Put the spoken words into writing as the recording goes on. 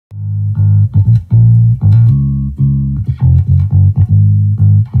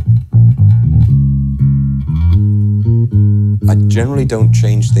generally don't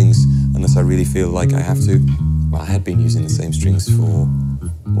change things unless I really feel like I have to. Well, I had been using the same strings for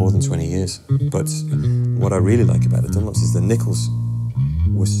more than 20 years, but what I really like about the Dunlops is the nickels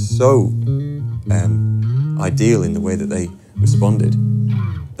were so ideal in the way that they responded.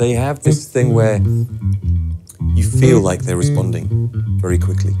 They have this thing where you feel like they're responding very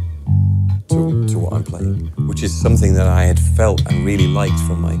quickly to what I'm playing, which is something that I had felt and really liked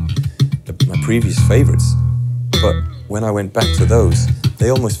from my previous favourites. But when I went back to those, they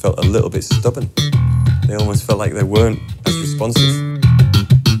almost felt a little bit stubborn. They almost felt like they weren't as responsive.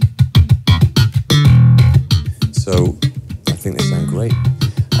 So I think they sound great.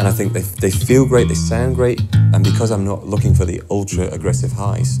 And I think they feel great, they sound great, and because I'm not looking for the ultra aggressive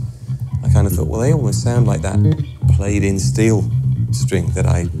highs, I kind of thought, well, they almost sound like that played in steel string that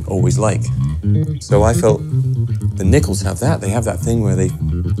I always like. So I felt the nickels have that. They have that thing where they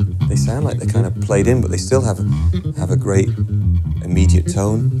sound like they're kind of played in, but they still have a great immediate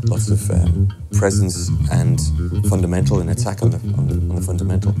tone, lots of presence and fundamental and attack on the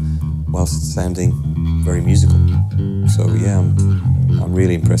fundamental, whilst sounding very musical. So yeah, I'm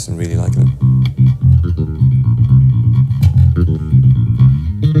really impressed and really liking them.